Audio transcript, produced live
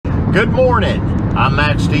Good morning. I'm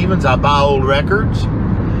Max Stevens. I buy old records.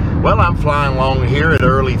 Well, I'm flying along here at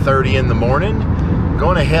early 30 in the morning.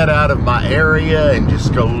 Going to head out of my area and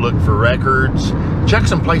just go look for records. Check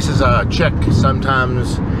some places I check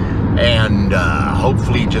sometimes, and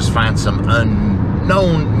hopefully just find some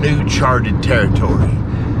unknown new charted territory.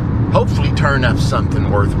 Hopefully turn up something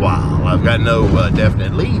worthwhile. I've got no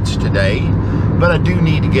definite leads today, but I do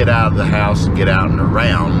need to get out of the house and get out and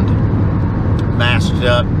around. Masked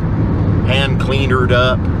up, hand cleanered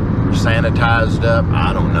up, or sanitized up,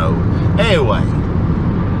 I don't know. Anyway,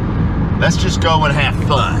 let's just go and have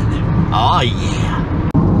fun. Oh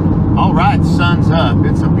yeah. All right, the sun's up.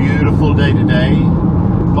 It's a beautiful day today.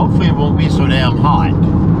 Hopefully it won't be so damn hot.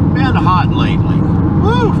 Been hot lately.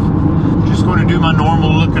 Woo! Just going to do my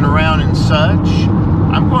normal looking around and such.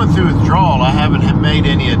 I'm going through withdrawal. I haven't made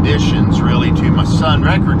any additions really to my Sun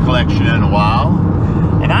record collection in a while.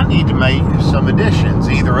 And I need to make some additions,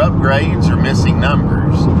 either upgrades or missing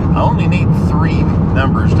numbers. I only need 3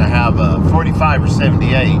 numbers to have 45 or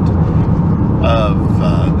 78 of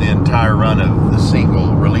the entire run of the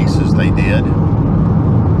single releases they did.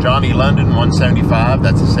 Johnny London 175,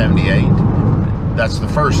 that's a 78. That's the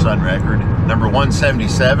first Sun record. Number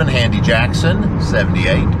 177, Handy Jackson,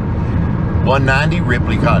 78. 190,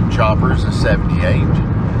 Ripley Cotton Choppers, a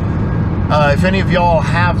 78. If any of y'all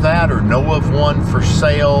have that or know of one for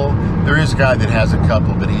sale, there is a guy that has a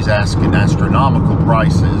couple, but he's asking astronomical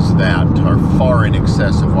prices that are far in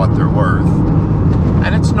excess of what they're worth.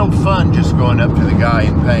 And it's no fun just going up to the guy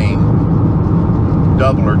and paying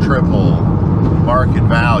double or triple market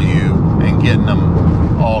value and getting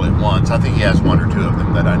them all at once. I think he has 1 or 2 of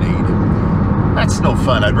them that I need. That's no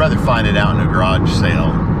fun. I'd rather find it out in a garage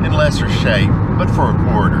sale in lesser shape, but for a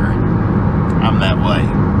quarter. I'm that way.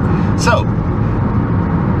 So,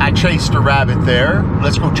 I chased a rabbit there.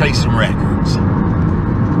 Let's go chase some records.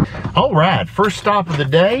 All right, first stop of the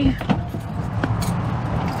day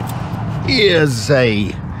is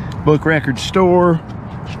a book record store.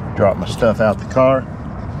 Drop my stuff out the car.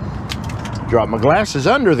 Drop my glasses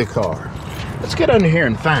under the car. Let's get under here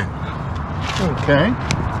and find them. Okay,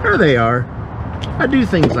 there they are. I do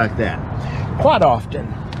things like that quite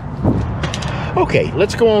often. Okay,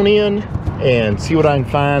 let's go on in and see what I can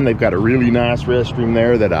find. They've got a really nice restroom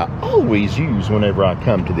there that I always use whenever I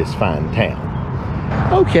come to this fine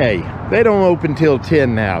town. Okay, they don't open till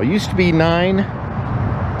 10 now. Used to be 9.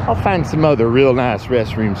 I'll find some other real nice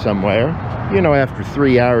restroom somewhere. You know, after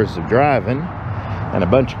 3 hours of driving and a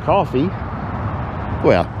bunch of coffee.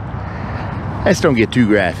 Well, let's don't get too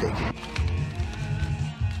graphic.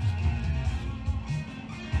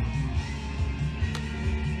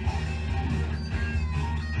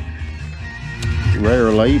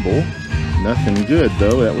 Rare label, nothing good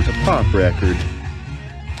though. That was a pop record.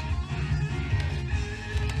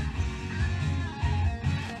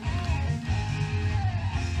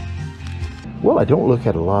 Well, I don't look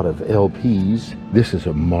at a lot of LPs. This is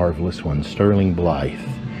a marvelous one, Sterling Blythe.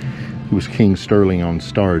 He was King Sterling on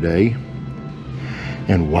Star Day.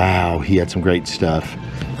 And wow, he had some great stuff.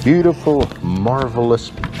 Beautiful,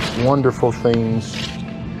 marvelous, wonderful things.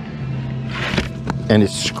 And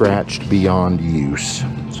it's scratched beyond use.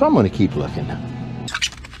 So I'm going to keep looking.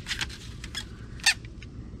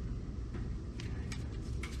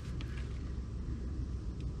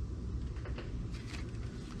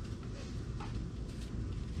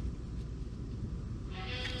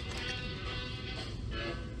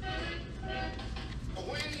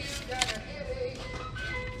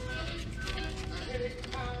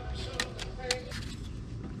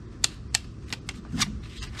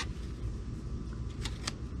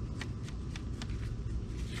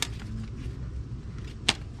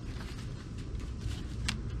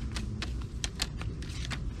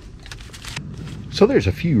 So there's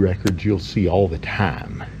a few records you'll see all the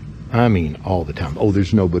time. I mean, all the time. Oh,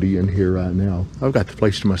 there's nobody in here right now. I've got the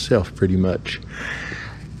place to myself pretty much.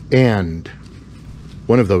 And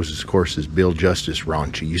one of those, of course, is Bill Justice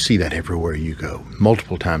Raunchy. You see that everywhere you go,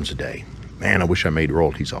 multiple times a day. Man, I wish I made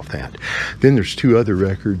royalties off that. Then there's 2 other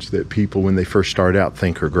records that people, when they first start out,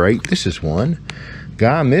 think are great. This is one.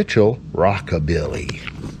 Guy Mitchell, Rockabilly.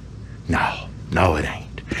 No, it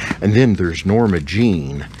ain't. And then there's Norma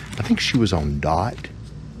Jean. I think she was on Dot,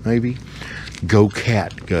 maybe. Go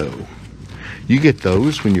Cat Go. You get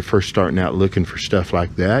those when you're first starting out looking for stuff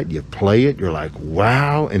like that. You play it, you're like,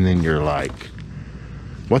 wow. And then you're like,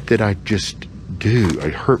 what did I just do? I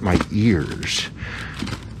hurt my ears.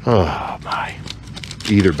 Oh my.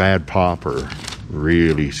 Either bad pop or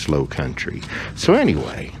really slow country. So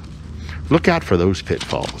anyway, look out for those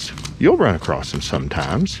pitfalls. You'll run across them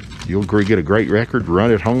sometimes. You'll get a great record,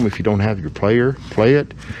 run it home if you don't have your player, play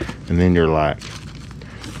it, And then you're like,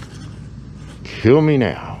 kill me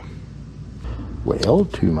now. Well,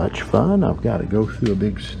 too much fun. I've got to go through a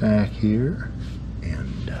big stack here.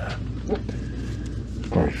 And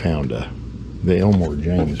already found the Elmore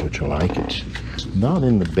James, which I like. It's not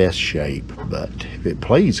in the best shape, but if it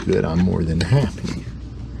plays good, I'm more than happy.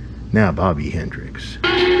 Now, Bobby Hendricks.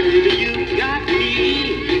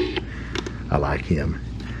 I like him.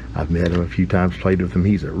 I've met him a few times, played with him.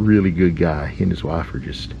 He's a really good guy. He and his wife are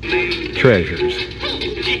just treasures.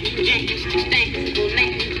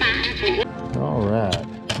 All right.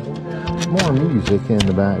 More music in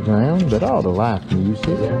the background, but I ought to like music.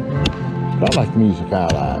 But I like the music I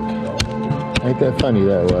like. Ain't that funny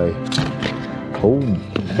that way?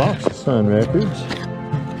 Old box of Sun Records.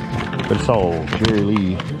 But it's all Jerry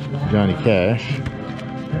Lee, Johnny Cash.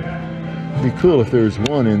 It'd be cool if there's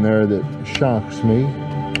one in there that shocks me.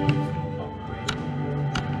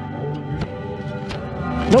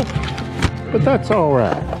 Nope, but that's all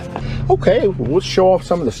right. Okay, well, let's show off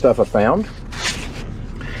some of the stuff I found.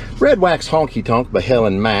 Red Wax Honky Tonk by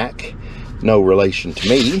Helen Mack. No relation to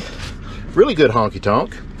me. Really good honky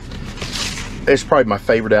tonk. It's probably my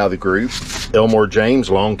favorite out of the group. Elmore James,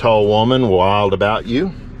 Long Tall Woman, Wild About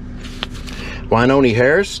You. Wynonie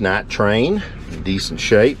Harris, Night Train, decent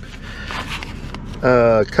shape.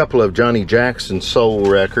 A couple of Johnny Jackson soul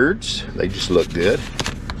records. They just look good.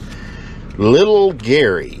 Little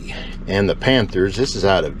Gary and the Panthers. This is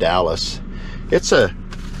out of Dallas. It's a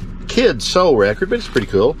kid's soul record, but it's pretty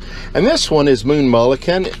cool. And this one is Moon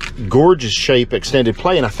Mullican. Gorgeous shape, extended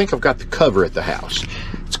play, and I think I've got the cover at the house.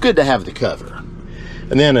 It's good to have the cover.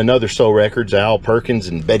 And then another soul records, Al Perkins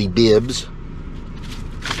and Betty Bibbs.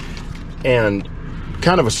 And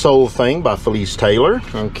kind of a soul thing by Felice Taylor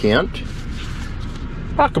on Kent.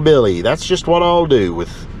 Rockabilly, That's Just What I'll Do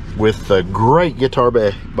with a great guitar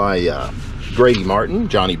by Grady Martin,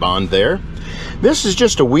 Johnny Bond there. This is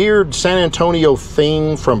just a weird San Antonio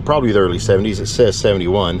thing from probably the early 70s. It says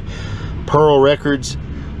 71. Pearl Records.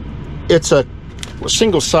 It's a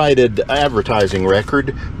single-sided advertising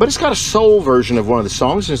record, but it's got a soul version of one of the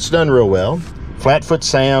songs, and it's done real well. Flatfoot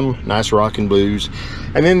Sam, nice rock and blues.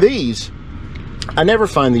 And then these, I never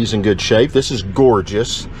find these in good shape. This is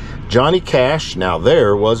gorgeous. Johnny Cash, Now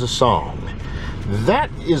There Was a Song.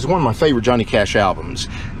 That is one of my favorite Johnny Cash albums,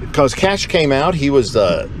 because Cash came out, he was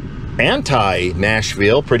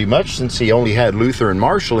anti-Nashville pretty much, since he only had Luther and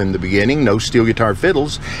Marshall in the beginning, no steel guitar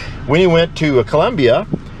fiddles. When he went to Columbia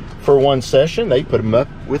for one session, they put him up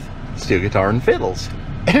with steel guitar and fiddles,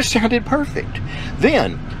 and it sounded perfect.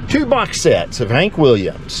 Then 2 box sets of Hank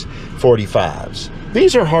Williams 45s.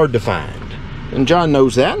 These are hard to find, and John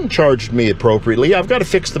knows that and charged me appropriately. I've got to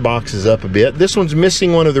fix the boxes up a bit. This one's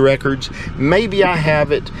missing one of the records. Maybe I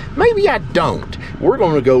have it, maybe I don't. We're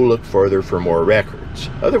going to go look further for more records.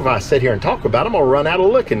 Otherwise, I sit here and talk about them, I'll run out of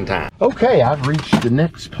looking time. Okay, I've reached the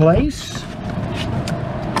next place.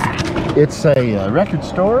 It's a record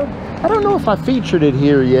store. I don't know if I featured it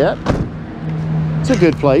here yet. It's a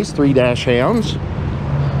good place, 3 Dash Hounds,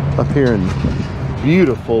 up here in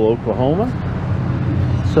beautiful Oklahoma.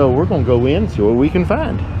 So we're gonna go in and see what we can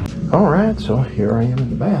find. All right, so here I am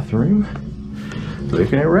in the bathroom,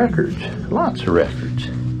 looking at records, lots of records.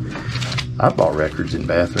 I've bought records in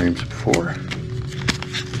bathrooms before.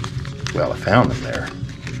 Well, I found them there.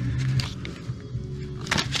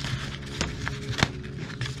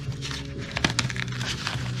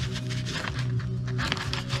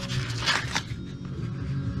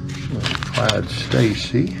 Clyde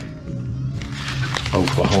Stacy,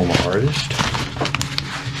 Oklahoma artist.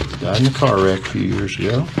 Died in a car wreck a few years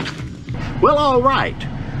ago. Well, all right.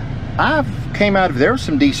 I came out of there with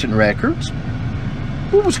some decent records.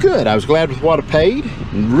 It was good. I was glad with what I paid.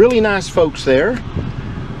 Really nice folks there.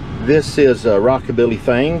 This is a rockabilly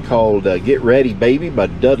thing called Get Ready Baby by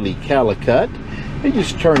Dudley Calicut. They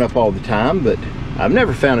just turn up all the time, but I've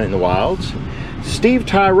never found it in the wilds. Steve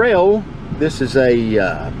Tyrell. This is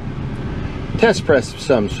a test press of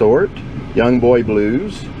some sort. Young Boy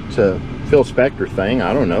Blues. It's a Phil Spector thing,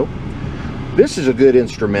 I don't know. This is a good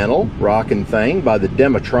instrumental rockin' thing by the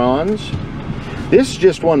Dematrons. This is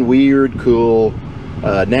just one weird, cool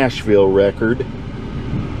Nashville record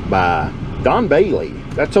by Don Bailey.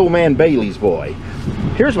 That's old man Bailey's boy.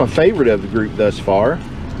 Here's my favorite of the group thus far.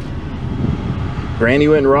 Granny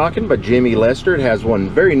Went Rockin' by Jimmy Lester. It has one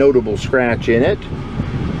very notable scratch in it,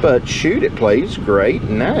 but shoot, it plays great,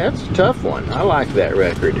 and that's a tough one. I like that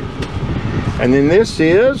record. And then this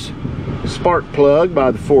is Spark Plug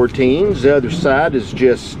by the 14s. The other side is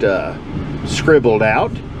just scribbled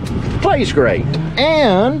out. Plays great.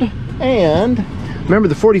 And remember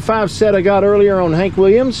the 45 set I got earlier on Hank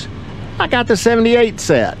Williams? I got the 78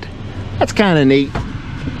 set. That's kind of neat.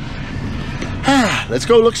 Let's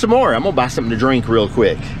go look some more. I'm gonna buy something to drink real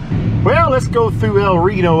quick. Well, let's go through El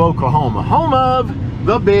Reno, Oklahoma, home of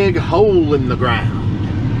the big hole in the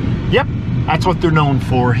ground. Yep, that's what they're known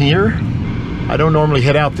for here. I don't normally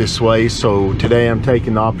head out this way, so today I'm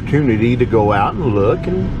taking the opportunity to go out and look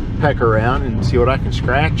and peck around and see what I can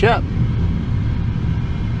scratch up.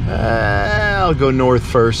 I'll go north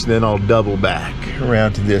first, and then I'll double back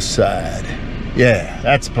around to this side. Yeah,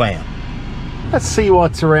 that's the plan. Let's see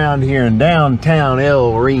what's around here in downtown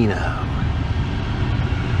El Reno.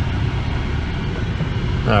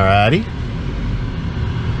 Alrighty.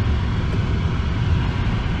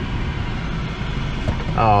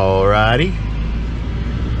 Alrighty.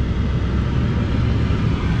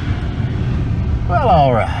 Well,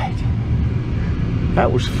 alright. That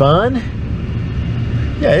was fun.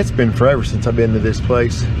 Yeah, it's been forever since I've been to this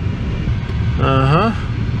place.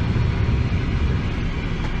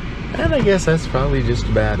 And I guess that's probably just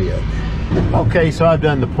about it. Okay, so I've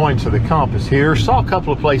done the points of the compass here. Saw a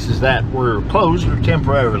couple of places that were closed or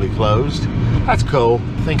temporarily closed. That's cool.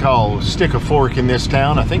 I think I'll stick a fork in this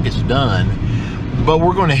town. I think it's done. But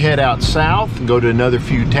we're going to head out south and go to another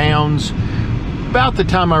few towns. About the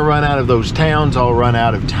time I run out of those towns, I'll run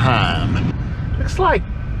out of time. Looks like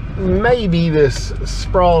maybe this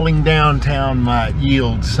sprawling downtown might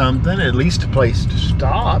yield something, at least a place to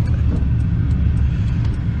stop.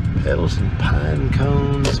 Petals and pine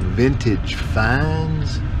cones, vintage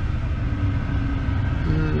finds.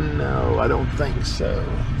 No, I don't think so.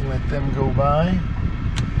 Let them go by.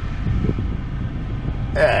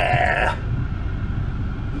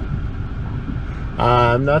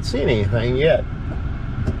 I'm not seeing anything yet.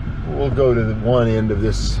 We'll go to the one end of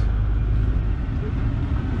this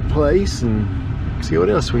place and see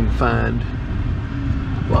what else we can find.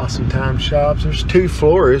 Blossom Time shops. There's 2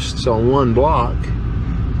 florists on 1 block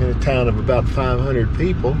in a town of about 500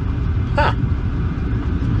 people.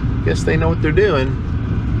 Guess they know what they're doing.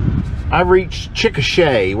 I've reached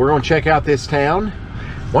Chickasha. We're gonna check out this town.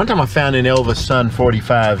 One time I found an Elvis Sun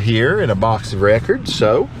 45 here in a box of records,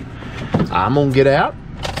 so I'm gonna get out,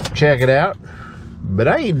 check it out, but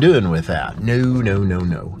I ain't doing without. No, no, no,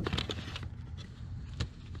 no.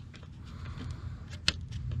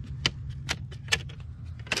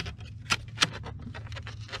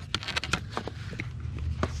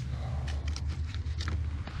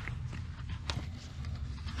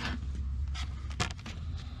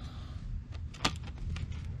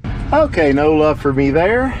 Okay, no love for me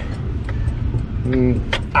there.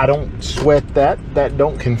 I don't sweat that. That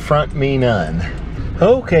don't confront me none.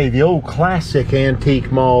 Okay, the old classic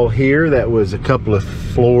antique mall here that was a couple of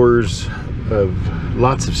floors of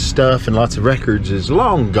lots of stuff and lots of records is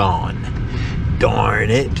long gone. Darn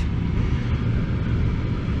it.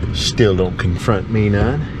 Still don't confront me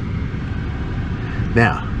none.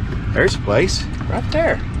 Now, there's a place right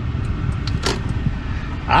there.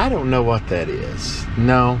 I don't know what that is.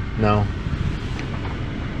 No.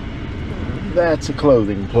 That's a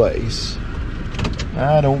clothing place.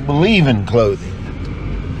 I don't believe in clothing.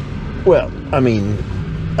 Well, I mean,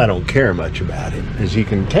 I don't care much about it, as you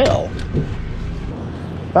can tell.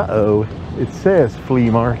 Uh-oh, it says flea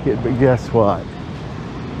market, but guess what?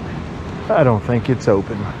 I don't think it's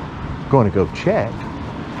open. I'm going to go check.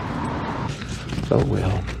 Oh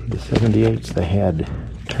well, the 78s they had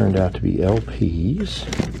turned out to be LPs.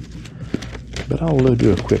 But I'll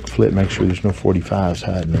do a quick flip, make sure there's no 45s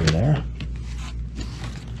hiding in there.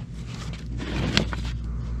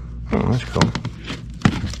 Oh, that's cool.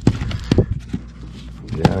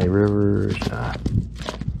 Johnny Rivers, not.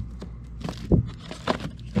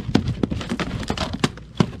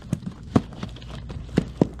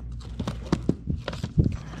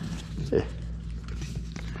 An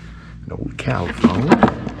old cow phone.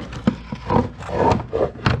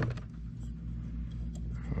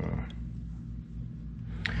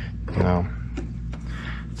 You know,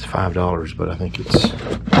 it's $5, but I think it's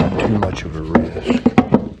too much of a risk.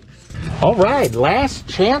 All right, last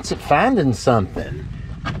chance at finding something.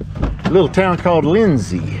 A little town called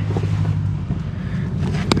Lindsay.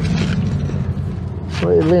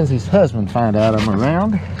 Well, Lindsay's husband find out I'm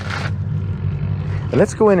around. But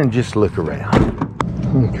let's go in and just look around.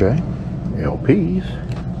 Okay, LPs,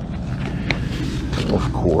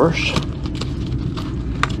 of course.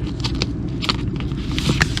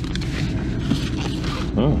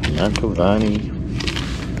 Mantovani,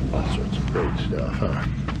 all sorts of great stuff, huh?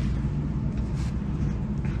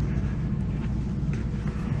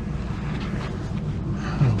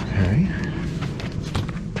 Okay.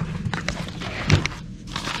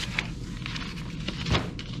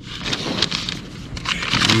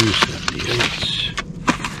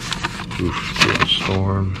 Oof, still a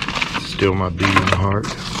storm. Still my beating heart.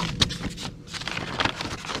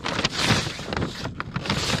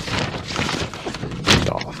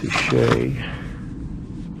 Off the shade.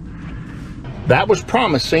 That was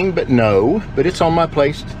promising, but no. But it's on my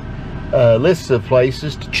list of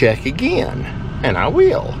places to check again, and I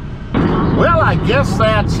will. Well, I guess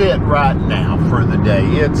that's it right now for the day.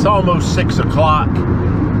 It's almost 6 o'clock.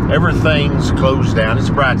 Everything's closed down. It's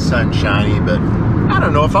bright, sunshiny, but I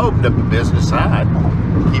don't know if I opened up a business, I'd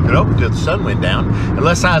keep it open till the sun went down.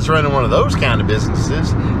 Unless I was running one of those kind of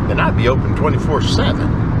businesses, then I'd be open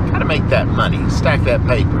 24/7. Gotta make that money, stack that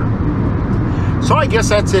paper. So I guess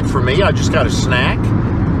that's it for me. I just got a snack.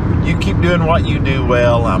 You keep doing what you do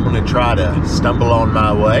well. I'm gonna try to stumble on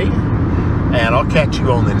my way, and I'll catch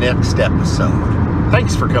you on the next episode.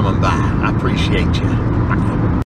 Thanks for coming by. I appreciate you.